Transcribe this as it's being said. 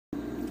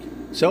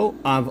So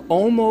I've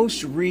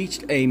almost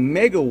reached a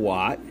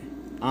megawatt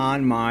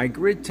on my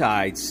grid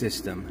tied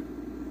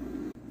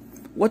system.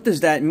 What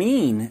does that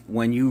mean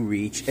when you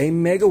reach a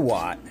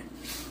megawatt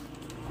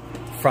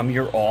from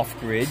your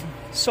off-grid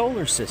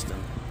solar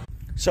system?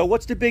 So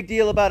what's the big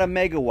deal about a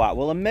megawatt?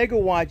 Well, a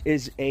megawatt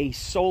is a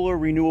solar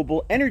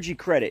renewable energy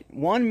credit.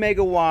 1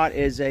 megawatt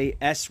is a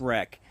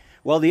SREC.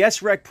 Well, the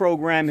SREC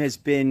program has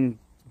been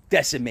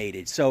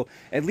decimated. So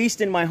at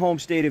least in my home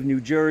state of New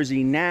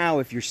Jersey now,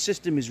 if your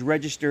system is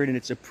registered and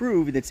it's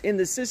approved and it's in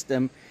the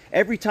system,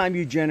 every time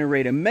you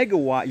generate a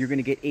megawatt, you're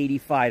going to get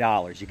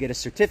 $85. You get a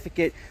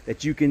certificate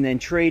that you can then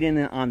trade in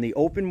on the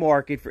open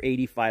market for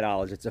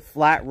 $85. It's a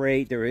flat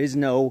rate. There is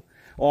no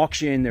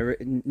auction, there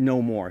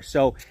no more.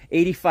 So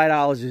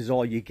 $85 is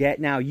all you get.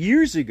 Now,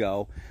 years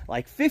ago,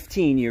 like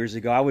 15 years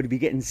ago, I would be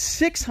getting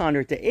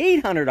 $600 to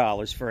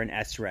 $800 for an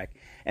SREC.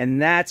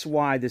 And that's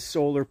why the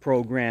solar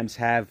programs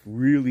have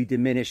really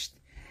diminished.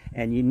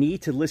 And you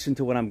need to listen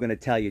to what I'm going to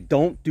tell you.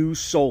 Don't do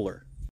solar.